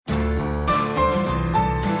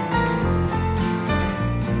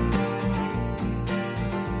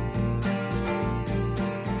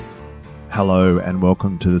Hello and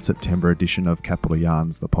welcome to the September edition of Capital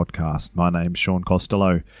Yarns, the podcast. My name's Sean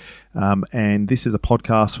Costello, and this is a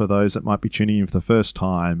podcast for those that might be tuning in for the first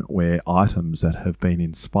time, where items that have been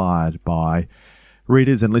inspired by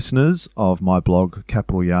readers and listeners of my blog,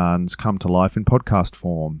 Capital Yarns, come to life in podcast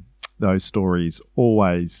form. Those stories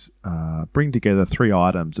always bring together three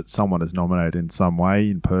items that someone has nominated in some way,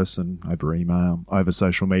 in person, over email, over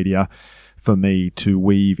social media, for me to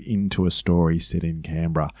weave into a story set in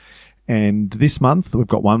Canberra. And this month, we've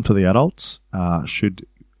got one for the adults. Should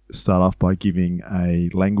start off by giving a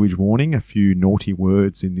language warning, a few naughty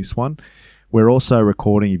words in this one. We're also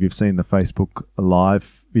recording, if you've seen the Facebook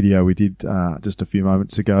Live video we did just a few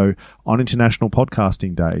moments ago, on International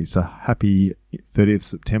Podcasting Day. So happy 30th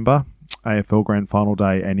September, AFL Grand Final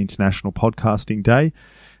Day and International Podcasting Day.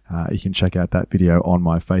 You can check out that video on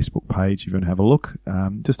my Facebook page if you want to have a look.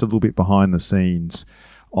 Just a little bit behind the scenes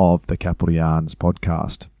of the Capital Yarns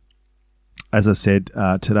podcast. As I said,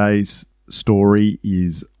 today's story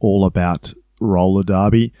is all about roller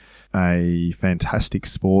derby, a fantastic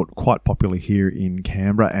sport, quite popular here in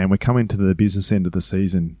Canberra, and we're coming to the business end of the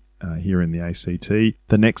season here in the ACT.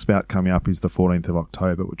 The next bout coming up is the 14th of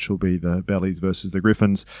October, which will be the Bellies versus the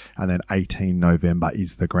Griffins, and then 18 November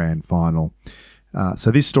is the grand final.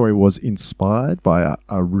 So this story was inspired by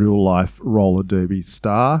a real-life roller derby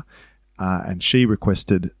star, and she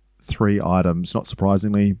requested three items, not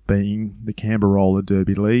surprisingly, being the Canberra Roller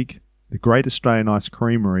Derby League, the Great Australian Ice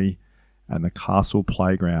Creamery, and the Castle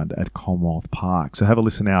Playground at Commonwealth Park. So have a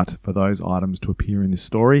listen out for those items to appear in this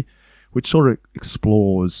story, which sort of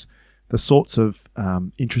explores the sorts of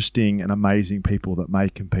interesting and amazing people that may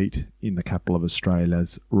compete in the capital of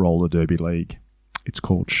Australia's Roller Derby League. It's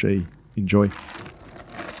called She. Enjoy.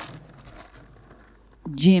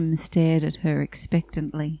 Jim stared at her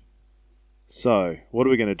expectantly. So, what are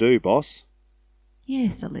we going to do, boss?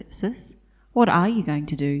 Yes, Ellipsis. What are you going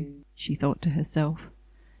to do? She thought to herself.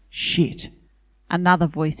 Shit. Another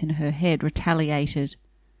voice in her head retaliated.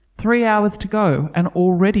 3 hours to go, and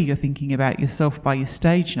already you're thinking about yourself by your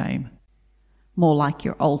stage name. More like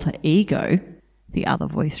your alter ego, the other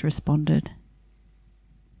voice responded.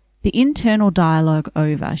 The internal dialogue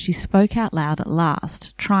over, she spoke out loud at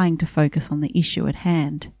last, trying to focus on the issue at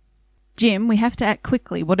hand. Jim, we have to act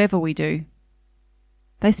quickly, whatever we do.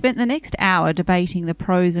 They spent the next hour debating the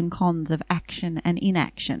pros and cons of action and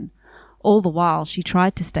inaction. All the while she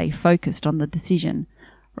tried to stay focused on the decision,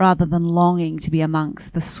 rather than longing to be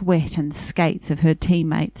amongst the sweat and skates of her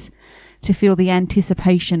teammates, to feel the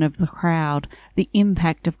anticipation of the crowd, the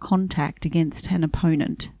impact of contact against an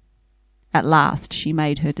opponent. At last she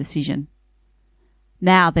made her decision.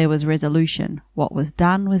 Now there was resolution. What was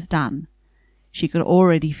done was done. She could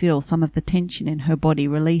already feel some of the tension in her body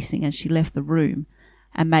releasing as she left the room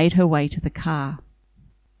and made her way to the car.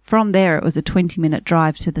 From there it was a 20-minute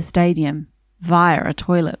drive to the stadium, via a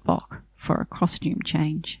toilet block, for a costume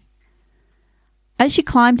change. As she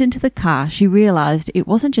climbed into the car, she realised it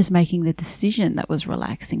wasn't just making the decision that was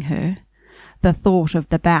relaxing her. The thought of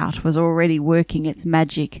the bout was already working its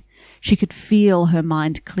magic. She could feel her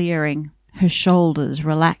mind clearing, her shoulders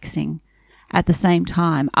relaxing. At the same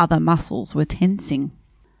time, other muscles were tensing.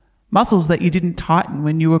 Muscles that you didn't tighten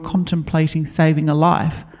when you were contemplating saving a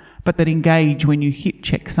life, but that engage when you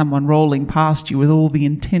hip-check someone rolling past you with all the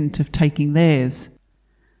intent of taking theirs.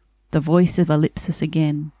 The voice of Ellipsis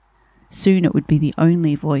again. Soon it would be the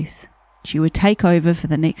only voice. She would take over for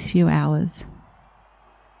the next few hours.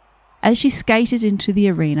 As she skated into the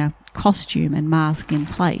arena, costume and mask in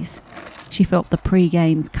place, she felt the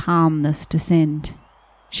pre-game's calmness descend.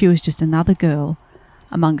 She was just another girl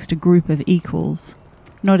amongst a group of equals.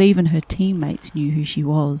 Not even her teammates knew who she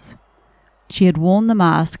was. She had worn the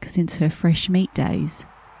mask since her fresh meat days.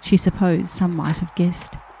 She supposed some might have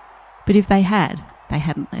guessed. But if they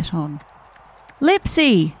hadn't let on.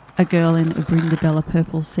 "Lipsy!" a girl in a brindabella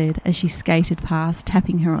purple said as she skated past,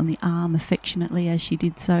 tapping her on the arm affectionately as she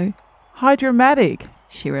did so. "Hydromatic,"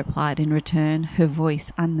 she replied in return, her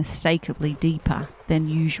voice unmistakably deeper than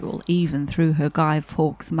usual even through her Guy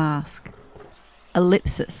Fawkes mask.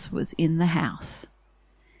 Ellipsis was in the house.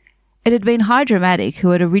 It had been Hydromatic who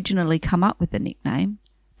had originally come up with the nickname,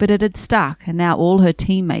 but it had stuck and now all her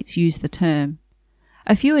teammates used the term.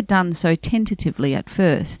 A few had done so tentatively at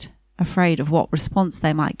first, afraid of what response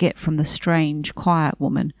they might get from the strange, quiet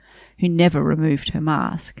woman who never removed her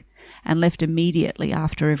mask and left immediately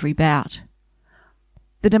after every bout.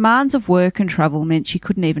 The demands of work and travel meant she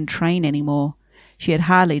couldn't even train anymore. She had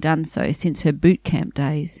hardly done so since her boot camp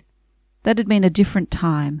days. That had been a different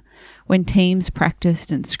time, when teams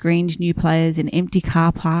practiced and screened new players in empty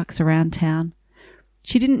car parks around town.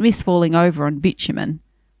 She didn't miss falling over on bitumen,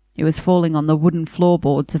 It was falling on the wooden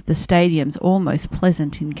floorboards of the stadiums, almost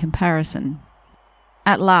pleasant in comparison.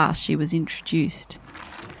 At last she was introduced.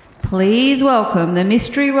 "Please welcome the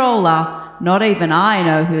mystery roller. Not even I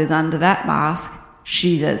know who is under that mask.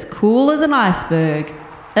 She's as cool as an iceberg.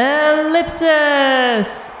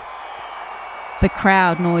 Ellipsis!" The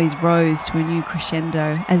crowd noise rose to a new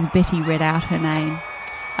crescendo as Betty read out her name.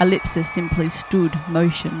 Ellipsis simply stood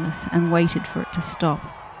motionless and waited for it to stop.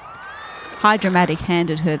 Hydromatic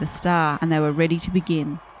handed her the star and they were ready to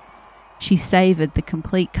begin. She savoured the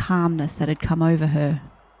complete calmness that had come over her.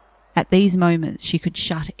 At these moments she could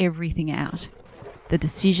shut everything out. The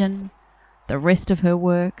decision, the rest of her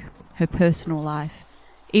work, her personal life.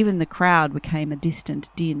 Even the crowd became a distant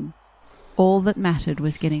din. All that mattered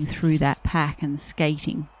was getting through that pack and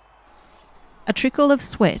skating. A trickle of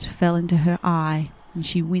sweat fell into her eye and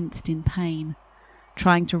she winced in pain,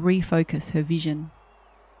 trying to refocus her vision.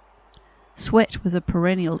 Sweat was a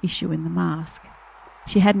perennial issue in the mask.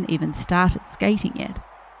 She hadn't even started skating yet.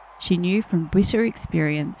 She knew from bitter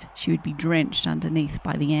experience she would be drenched underneath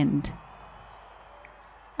by the end.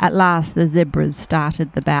 At last the zebras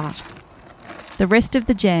started the bout. The rest of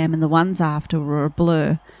the jam and the ones after were a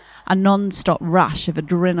blur, a non-stop rush of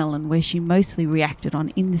adrenaline where she mostly reacted on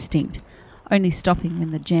instinct, only stopping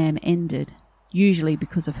when the jam ended, usually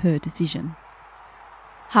because of her decision.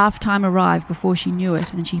 Half-time arrived before she knew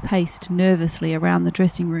it and she paced nervously around the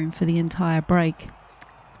dressing room for the entire break.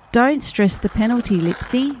 "Don't stress the penalty,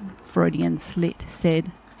 Lipsy," Freudian Slit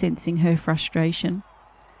said, sensing her frustration.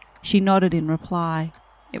 She nodded in reply.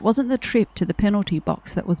 It wasn't the trip to the penalty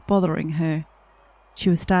box that was bothering her. She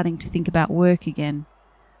was starting to think about work again.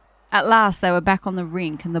 At last they were back on the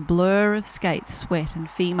rink and the blur of skates, sweat and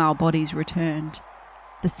female bodies returned.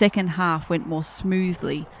 The second half went more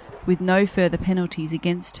smoothly, with no further penalties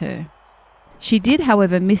against her. She did,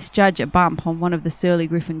 however, misjudge a bump on one of the Surly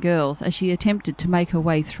Griffin girls as she attempted to make her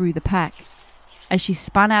way through the pack. As she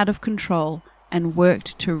spun out of control and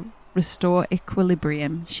worked to restore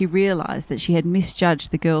equilibrium, she realised that she had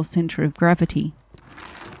misjudged the girl's centre of gravity.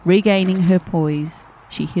 Regaining her poise,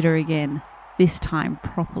 she hit her again, this time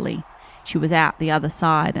properly. She was out the other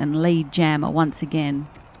side and lead jammer once again.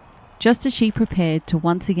 Just as she prepared to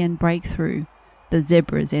once again break through, the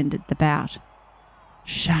zebras ended the bout.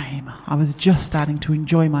 Shame. I was just starting to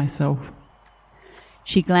enjoy myself.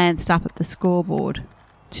 She glanced up at the scoreboard.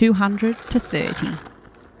 200-30.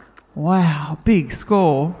 Wow, big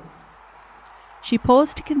score. She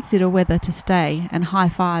paused to consider whether to stay and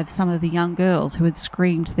high-five some of the young girls who had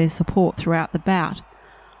screamed their support throughout the bout,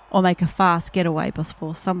 or make a fast getaway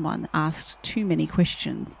before someone asked too many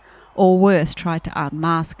questions, or worse, tried to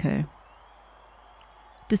unmask her.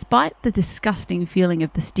 Despite the disgusting feeling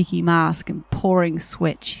of the sticky mask and pouring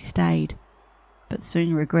sweat, she stayed, but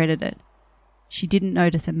soon regretted it. She didn't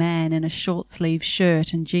notice a man in a short-sleeved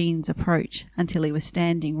shirt and jeans approach until he was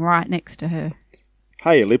standing right next to her.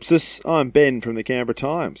 "Hey, Ellipsis, I'm Ben from the Canberra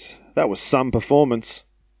Times. That was some performance."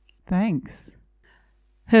 Thanks.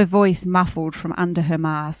 Her voice muffled from under her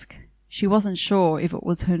mask. She wasn't sure if it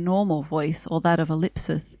was her normal voice or that of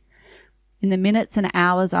Ellipsis. In the minutes and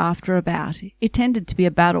hours after a bout, it tended to be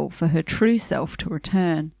a battle for her true self to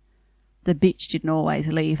return. The bitch didn't always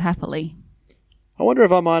leave happily. "I wonder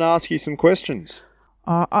if I might ask you some questions."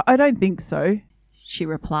 I don't think so, she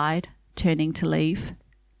replied, turning to leave.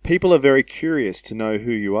 "People are very curious to know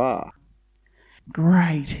who you are."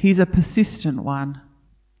 Great, he's a persistent one.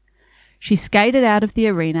 She skated out of the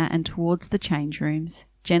arena and towards the change rooms,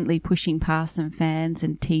 gently pushing past some fans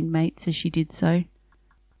and teammates as she did so.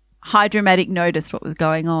 Hydromatic noticed what was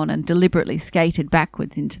going on and deliberately skated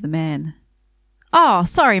backwards into the man. "Oh,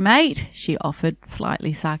 sorry, mate," she offered,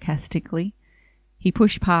 slightly sarcastically. He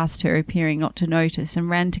pushed past her, appearing not to notice, and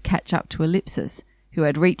ran to catch up to Ellipsis, who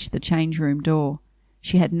had reached the change room door.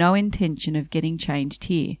 She had no intention of getting changed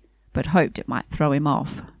here, but hoped it might throw him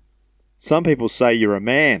off. "Some people say you're a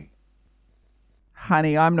man."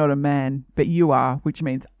 Honey, I'm not a man, but you are, which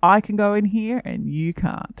means I can go in here and you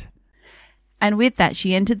can't. And with that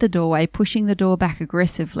she entered the doorway, pushing the door back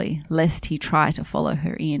aggressively, lest he try to follow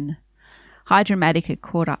her in. Hydromatic had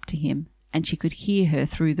caught up to him, and she could hear her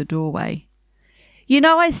through the doorway. "You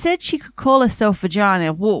know, I said she could call herself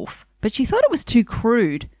Vagina Wolf, but she thought it was too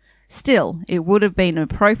crude. Still, it would have been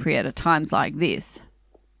appropriate at times like this."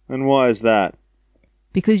 "And why is that?"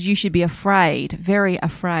 "Because you should be afraid, very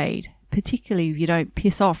afraid, particularly if you don't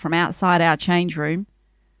piss off from outside our change room."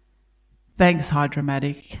 Thanks,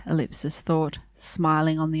 Hydromatic, Ellipsis thought,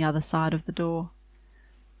 smiling on the other side of the door.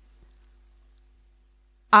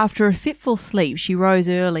 After a fitful sleep, she rose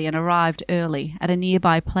early and arrived early at a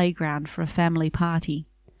nearby playground for a family party.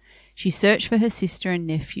 She searched for her sister and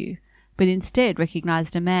nephew, but instead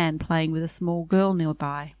recognised a man playing with a small girl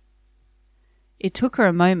nearby. It took her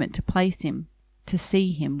a moment to place him, to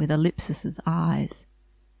see him with Ellipsis's eyes.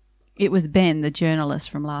 It was Ben, the journalist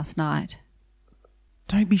from last night.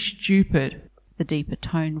 Don't be stupid, The deeper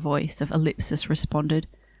toned voice of Ellipsis responded.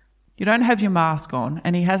 You don't have your mask on,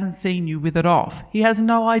 and he hasn't seen you with it off. He has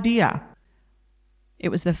no idea. It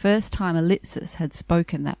was the first time Ellipsis had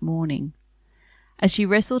spoken that morning. As she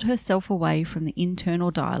wrestled herself away from the internal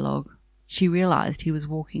dialogue, she realised he was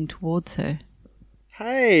walking towards her.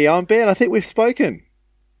 Hey, I'm Ben. I think we've spoken.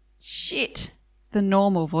 Shit! The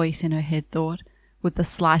normal voice in her head thought, with the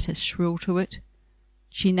slightest shrill to it.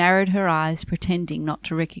 She narrowed her eyes, pretending not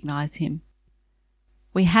to recognise him.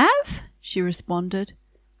 We have? She responded.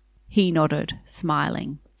 He nodded,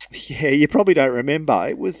 smiling. Yeah, you probably don't remember.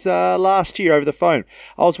 It was last year over the phone.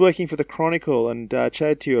 I was working for the Chronicle and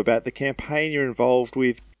chatted to you about the campaign you're involved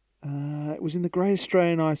with. It was in the Great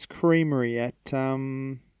Australian Ice Creamery at...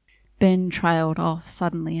 Ben trailed off,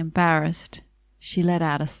 suddenly embarrassed. She let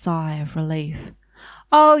out a sigh of relief.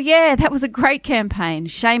 Oh, yeah, that was a great campaign.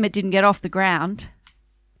 Shame it didn't get off the ground.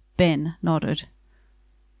 Ben nodded.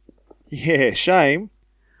 Yeah, shame.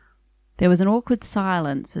 There was an awkward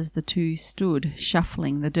silence as the two stood,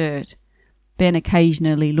 shuffling the dirt. Ben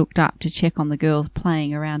occasionally looked up to check on the girls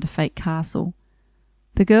playing around a fake castle.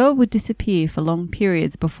 The girl would disappear for long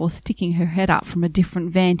periods before sticking her head up from a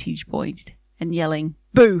different vantage point and yelling,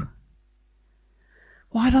 "Boo!"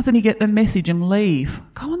 Why doesn't he get the message and leave?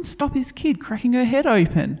 Go and stop his kid cracking her head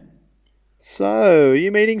open. So,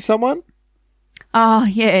 you meeting someone? Oh,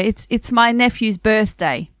 yeah, it's my nephew's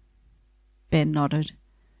birthday. Ben nodded.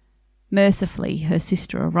 Mercifully, her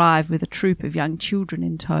sister arrived with a troop of young children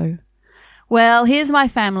in tow. Well, here's my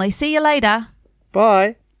family. See you later.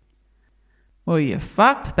 Bye. Well, you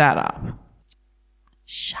fucked that up.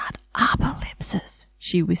 Shut up, Ellipsis,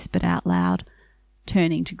 she whispered out loud,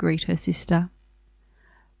 turning to greet her sister.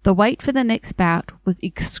 The wait for the next bout was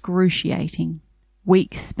excruciating.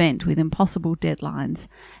 Weeks spent with impossible deadlines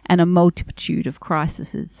and a multitude of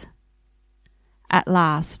crises. At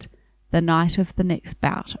last, the night of the next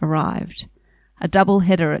bout arrived. A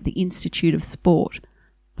double-header at the Institute of Sport.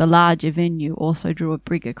 The larger venue also drew a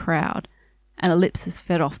bigger crowd, and Ellipsis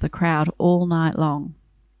fed off the crowd all night long.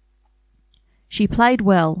 She played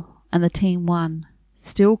well, and the team won.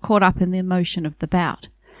 Still caught up in the emotion of the bout,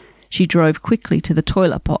 she drove quickly to the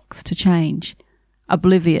toilet box to change,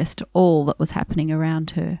 oblivious to all that was happening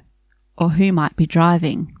around her, or who might be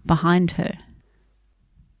driving behind her.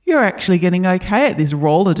 You're actually getting okay at this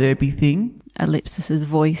roller derby thing. Ellipsis's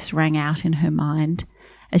voice rang out in her mind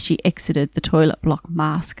as she exited the toilet block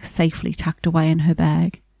mask safely tucked away in her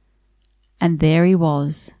bag. And there he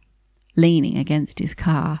was, leaning against his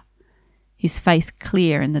car, his face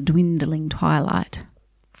clear in the dwindling twilight.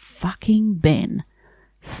 Fucking Ben,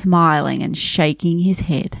 smiling and shaking his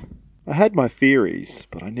head. I had my theories,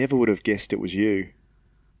 but I never would have guessed it was you.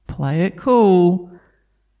 Play it cool.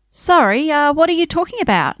 Sorry, what are you talking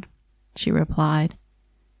about? She replied.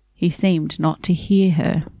 He seemed not to hear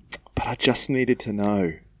her. But I just needed to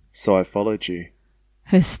know, so I followed you.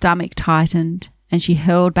 Her stomach tightened, and she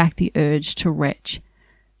held back the urge to retch.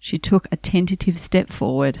 She took a tentative step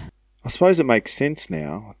forward. I suppose it makes sense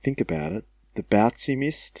now. Think about it. The bouts you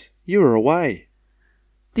missed, you were away.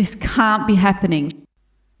 This can't be happening.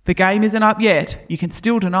 The game isn't up yet. You can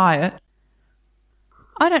still deny it.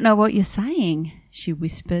 I don't know what you're saying, she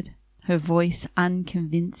whispered, her voice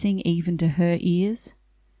unconvincing even to her ears.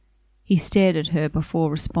 He stared at her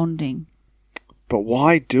before responding. But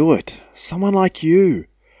why do it? Someone like you.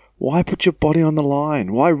 Why put your body on the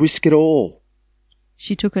line? Why risk it all?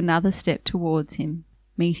 She took another step towards him,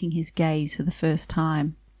 meeting his gaze for the first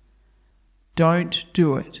time. Don't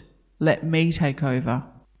do it. Let me take over.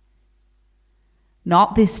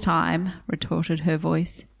 Not this time, retorted her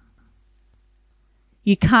voice.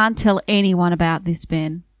 You can't tell anyone about this,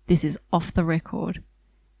 Ben. This is off the record.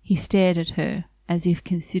 He stared at her, as if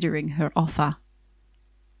considering her offer.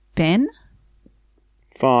 Ben?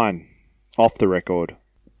 Fine. Off the record.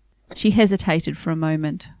 She hesitated for a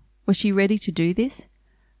moment. Was she ready to do this?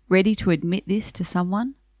 Ready to admit this to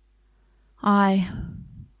someone? I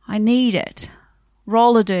need it.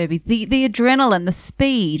 Roller derby, the adrenaline, the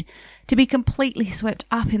speed, to be completely swept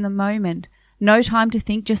up in the moment. No time to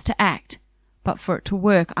think, just to act. But for it to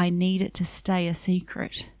work, I need it to stay a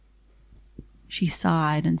secret. She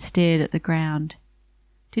sighed and stared at the ground.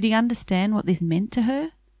 Did he understand what this meant to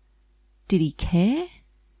her? Did he care?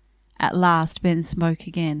 At last Ben spoke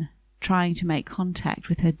again, trying to make contact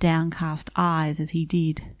with her downcast eyes as he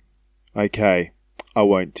did. Okay, I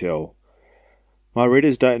won't tell. My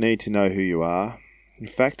readers don't need to know who you are. In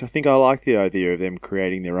fact, I think I like the idea of them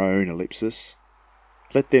creating their own ellipsis.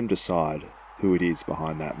 Let them decide who it is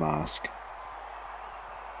behind that mask.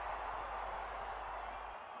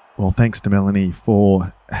 Well, thanks to Melanie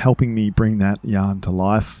for helping me bring that yarn to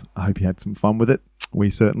life. I hope you had some fun with it. We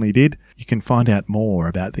certainly did. You can find out more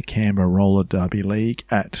about the Canberra Roller Derby League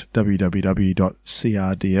at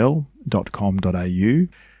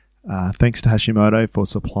www.crdl.com.au. Thanks to Hashimoto for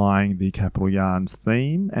supplying the Capital Yarns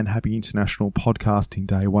theme, and happy International Podcasting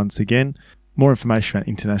Day once again. More information about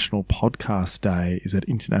International Podcast Day is at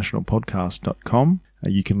internationalpodcast.com.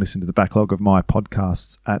 You can listen to the backlog of my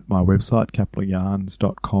podcasts at my website,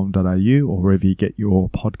 capitalyarns.com.au, or wherever you get your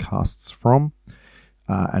podcasts from.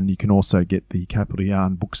 And you can also get the Capital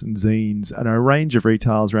Yarn books and zines at a range of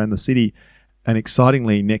retailers around the city. And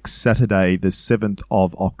excitingly, next Saturday, the 7th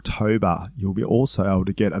of October, you'll be also able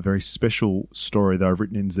to get a very special story that I've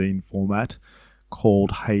written in zine format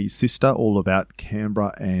called Hey Sister, all about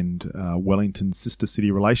Canberra and Wellington's sister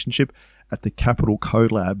city relationship at the Capital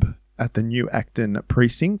CoLab at the New Acton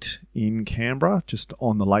Precinct in Canberra, just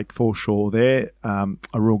on the lake foreshore there. A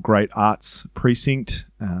real great arts precinct,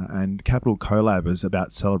 and Capital CoLab is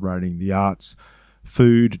about celebrating the arts,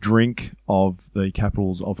 food, drink of the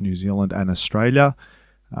capitals of New Zealand and Australia.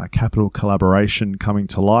 Capital collaboration coming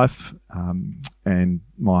to life, and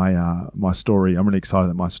my story, I'm really excited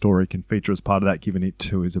that my story can feature as part of that, given it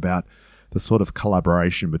too is about the sort of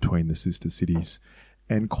collaboration between the sister cities.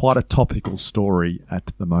 And quite a topical story at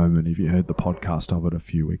the moment, if you heard the podcast of it a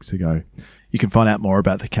few weeks ago. You can find out more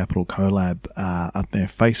about the Capital CoLab at their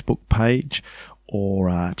Facebook page,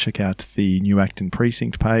 or check out the New Acton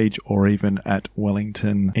Precinct page, or even at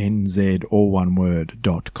wellingtonnz, all one word,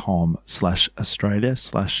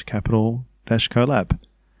 .com/Australia/capital-CoLab.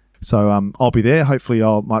 So I'll be there. Hopefully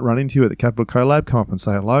I might run into you at the Capital CoLab, come up and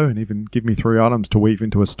say hello, and even give me 3 items to weave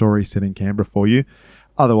into a story set in Canberra for you.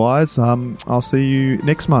 Otherwise, I'll see you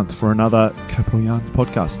next month for another Capital Yarns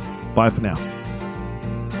podcast. Bye for now.